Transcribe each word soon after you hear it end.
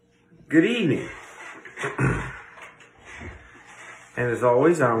Good evening. And as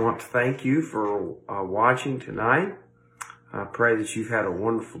always, I want to thank you for watching tonight. I pray that you've had a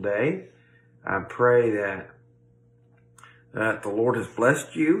wonderful day. I pray that the Lord has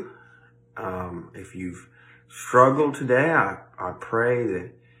blessed you. If you've struggled today, I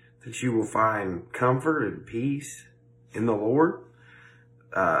pray that you will find comfort and peace in the Lord.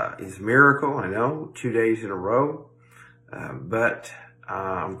 It's a miracle, I know, 2 days in a row. But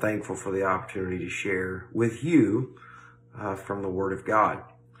I'm thankful for the opportunity to share with you from the Word of God.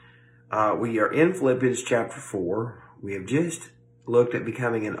 We are in Philippians chapter 4. We have just looked at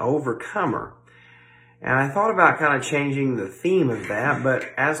becoming an overcomer. And I thought about kind of changing the theme of that, but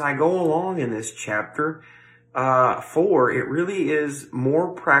as I go along in this chapter 4, it really is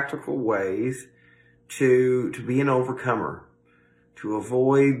more practical ways to be an overcomer, to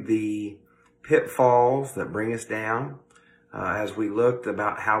avoid the pitfalls that bring us down. As we looked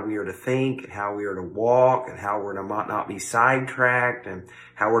about how we are to think, and how we are to walk, and how we're to not be sidetracked, and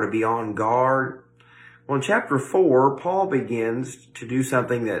how we're to be on guard. Well, in chapter 4, Paul begins to do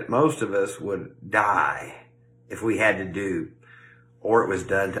something that most of us would die if we had to do, or it was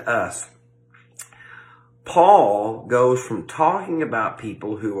done to us. Paul goes from talking about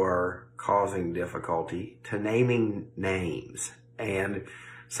people who are causing difficulty to naming names. And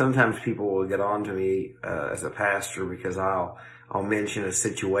sometimes people will get on to me as a pastor because I'll mention a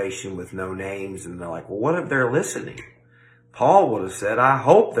situation with no names, and they're like, well, what if they're listening? Paul would have said, I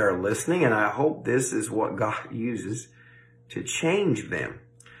hope they're listening, and I hope this is what God uses to change them.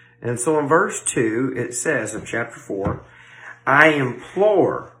 And so in verse 2, it says in chapter 4, I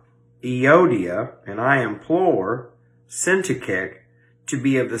implore Euodia and I implore Syntyche to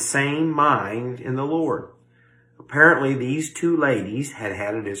be of the same mind in the Lord. Apparently, these two ladies had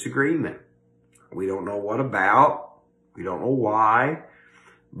a disagreement. We don't know what about. We don't know why.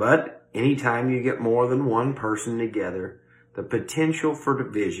 But anytime you get more than one person together, the potential for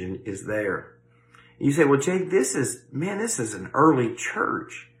division is there. You say, well, Jake, this is an early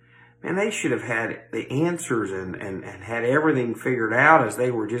church. Man, they should have had the answers and had everything figured out as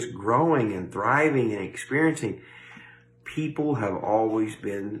they were just growing and thriving and experiencing. People have always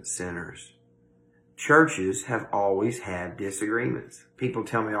been sinners. Churches have always had disagreements. People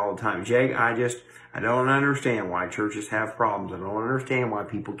tell me all the time, Jake, I don't understand why churches have problems. I don't understand why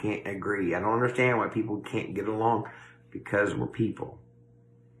people can't agree. I don't understand why people can't get along, because we're people.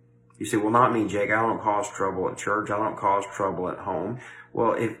 You say, well, not me, Jake. I don't cause trouble at church. I don't cause trouble at home.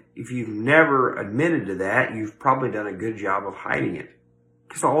 Well, if you've never admitted to that, you've probably done a good job of hiding it,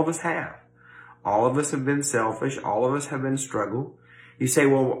 because all of us have. All of us have been selfish. All of us have been struggled. You say,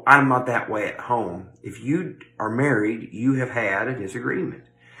 well, I'm not that way at home. If you are married, you have had a disagreement.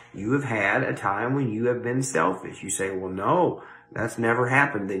 You have had a time when you have been selfish. You say, well, no, that's never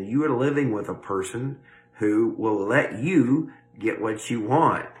happened. Then you are living with a person who will let you get what you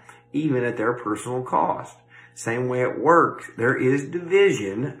want, even at their personal cost. Same way at work. There is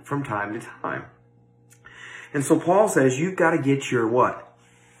division from time to time. And so Paul says you've got to get your what?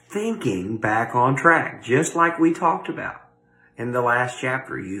 Thinking back on track, just like we talked about in the last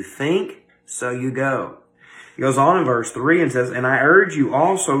chapter. You think, so you go. He goes on in verse 3 and says, and I urge you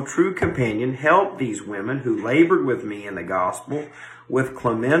also, true companion, help these women who labored with me in the gospel, with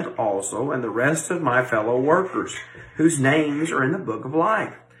Clement also, and the rest of my fellow workers, whose names are in the book of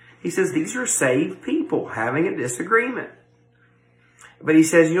life. He says these are saved people having a disagreement. But he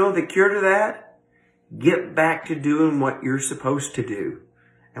says, you know the cure to that? Get back to doing what you're supposed to do.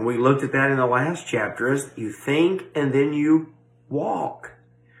 And we looked at that in the last chapter as you think and then you walk.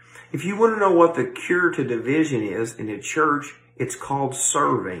 If you want to know what the cure to division is in a church, it's called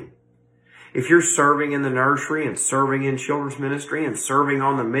serving. If you're serving in the nursery and serving in children's ministry and serving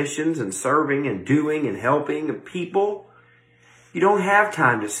on the missions and serving and doing and helping people, you don't have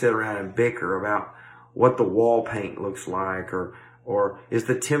time to sit around and bicker about what the wall paint looks like or is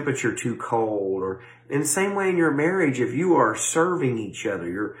the temperature too cold, or in the same way in your marriage, if you are serving each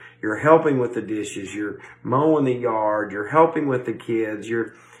other, you're helping with the dishes, you're mowing the yard, you're helping with the kids,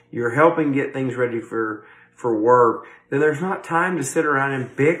 you're helping get things ready for work, then there's not time to sit around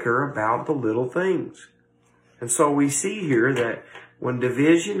and bicker about the little things. And so we see here that when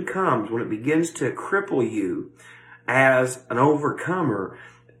division comes, when it begins to cripple you as an overcomer,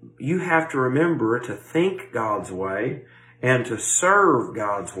 you have to remember to think God's way and to serve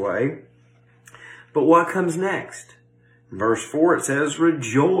God's way. But what comes next? In verse 4 it says,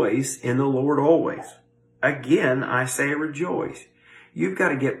 rejoice in the Lord always. Again, I say rejoice. You've got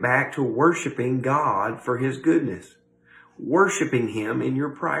to get back to worshiping God for His goodness. Worshiping Him in your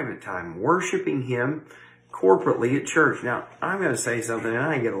private time. Worshiping Him corporately at church. Now, I'm going to say something, and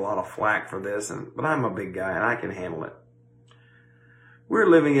I get a lot of flack for this, but I'm a big guy, and I can handle it. We're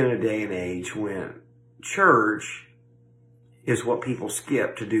living in a day and age when church is what people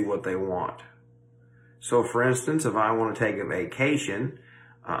skip to do what they want. So, for instance, if I want to take a vacation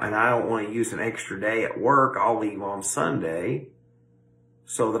and I don't want to use an extra day at work, I'll leave on Sunday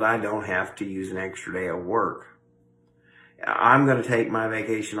so that I don't have to use an extra day at work. I'm going to take my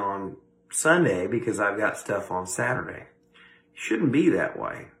vacation on Sunday because I've got stuff on Saturday. It shouldn't be that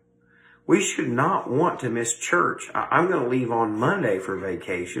way. We should not want to miss church. I'm going to leave on Monday for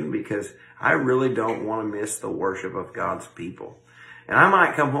vacation because I really don't want to miss the worship of God's people. And I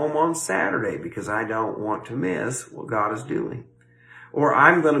might come home on Saturday because I don't want to miss what God is doing. Or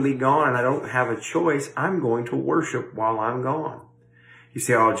I'm going to be gone and I don't have a choice. I'm going to worship while I'm gone. You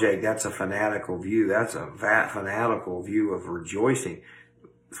say, oh, Jake, that's a fanatical view. That's a fanatical view of rejoicing.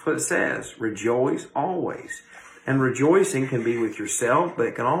 That's what it says. Rejoice always. And rejoicing can be with yourself, but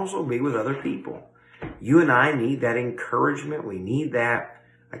it can also be with other people. You and I need that encouragement. We need that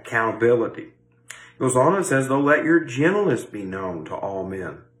accountability. It goes on and says, though, let your gentleness be known to all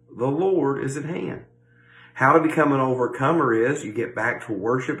men. The Lord is at hand. How to become an overcomer is you get back to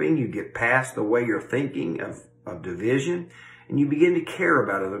worshiping. You get past the way you're thinking of division, and you begin to care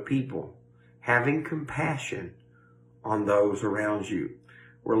about other people, having compassion on those around you.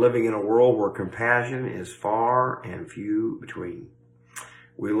 We're living in a world where compassion is far and few between.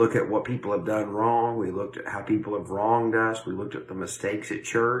 We look at what people have done wrong. We looked at how people have wronged us. We looked at the mistakes at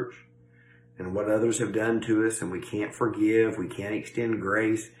church and what others have done to us, and we can't forgive. We can't extend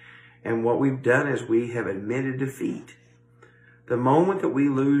grace. And what we've done is we have admitted defeat. The moment that we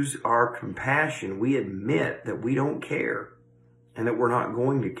lose our compassion, we admit that we don't care and that we're not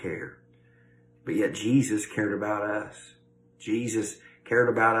going to care. But yet Jesus cared about us. Jesus cared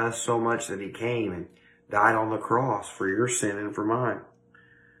about us so much that he came and died on the cross for your sin and for mine.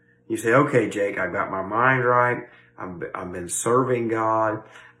 You say, okay, Jake, I've got my mind right. I've been serving God.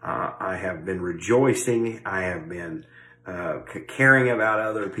 I have been rejoicing. I have been caring about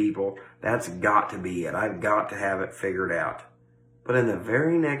other people. That's got to be it. I've got to have it figured out. But in the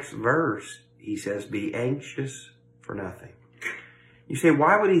very next verse, he says, be anxious for nothing. You say,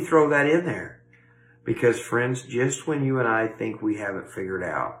 why would he throw that in there? Because, friends, just when you and I think we have it figured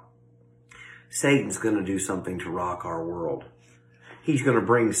out, Satan's going to do something to rock our world. He's going to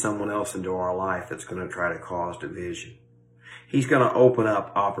bring someone else into our life that's going to try to cause division. He's going to open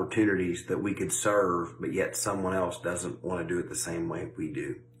up opportunities that we could serve, but yet someone else doesn't want to do it the same way we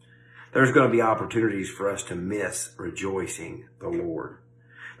do. There's going to be opportunities for us to miss rejoicing the Lord.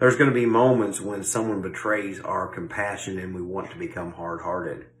 There's going to be moments when someone betrays our compassion and we want to become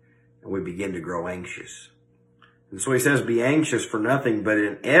hard-hearted. And we begin to grow anxious. And so he says, be anxious for nothing, but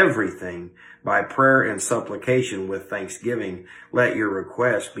in everything, by prayer and supplication with thanksgiving, let your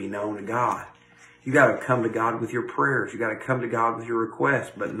requests be known to God. You got to come to God with your prayers. You got to come to God with your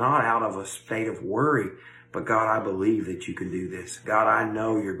requests, but not out of a state of worry. But God, I believe that you can do this. God, I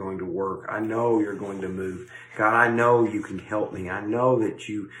know you're going to work. I know you're going to move. God, I know you can help me. I know that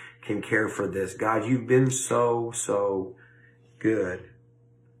you can care for this. God, you've been so, so good.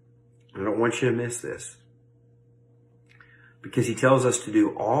 I don't want you to miss this. Because he tells us to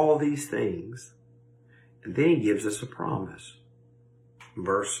do all these things, and then he gives us a promise.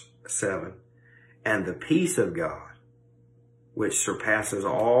 Verse 7, and the peace of God, which surpasses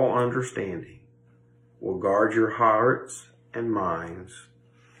all understanding, will guard your hearts and minds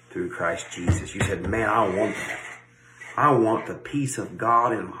through Christ Jesus. You said, man, I want that. I want the peace of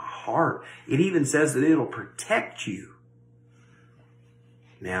God in my heart. It even says that it'll protect you.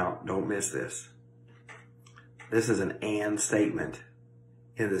 Now, don't miss this. This is an and statement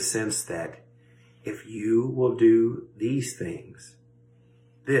in the sense that if you will do these things,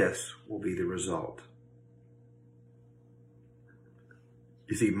 this will be the result.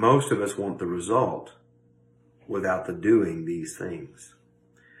 You see, most of us want the result without the doing these things.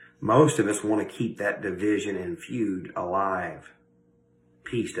 Most of us want to keep that division and feud alive.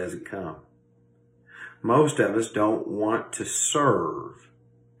 Peace doesn't come. Most of us don't want to serve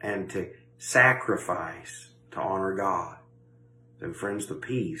and to sacrifice to honor God. Then friends, the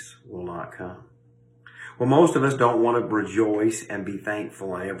peace will not come. Well, most of us don't want to rejoice and be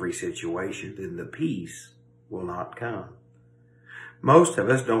thankful in every situation. Then the peace will not come. Most of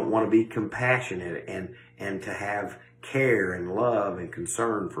us don't want to be compassionate and to have care and love and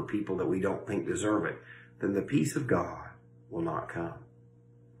concern for people that we don't think deserve it. Then the peace of God will not come.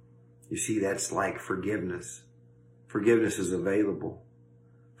 You see, that's like forgiveness. Forgiveness is available.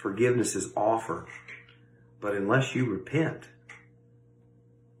 Forgiveness is offered. But unless you repent,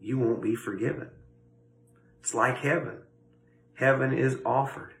 you won't be forgiven. It's like heaven. Heaven is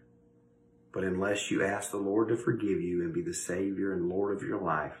offered. But unless you ask the Lord to forgive you and be the Savior and Lord of your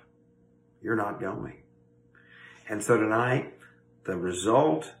life, you're not going. And so tonight, the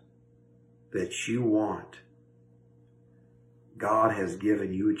result that you want, God has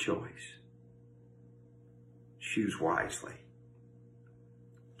given you a choice. Choose wisely.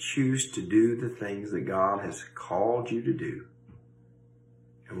 Choose to do the things that God has called you to do,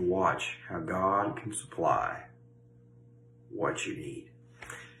 and watch how God can supply what you need.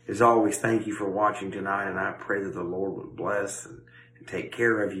 As always, thank you for watching tonight, and I pray that the Lord would bless and take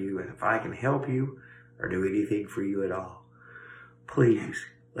care of you. And if I can help you or do anything for you at all, please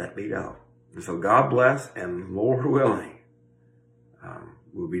let me know. And so God bless, and Lord willing,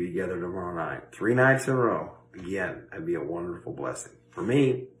 we'll be together tomorrow night. 3 nights in a row. Again, that'd be a wonderful blessing. For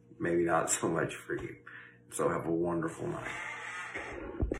me, maybe not so much for you. So have a wonderful night.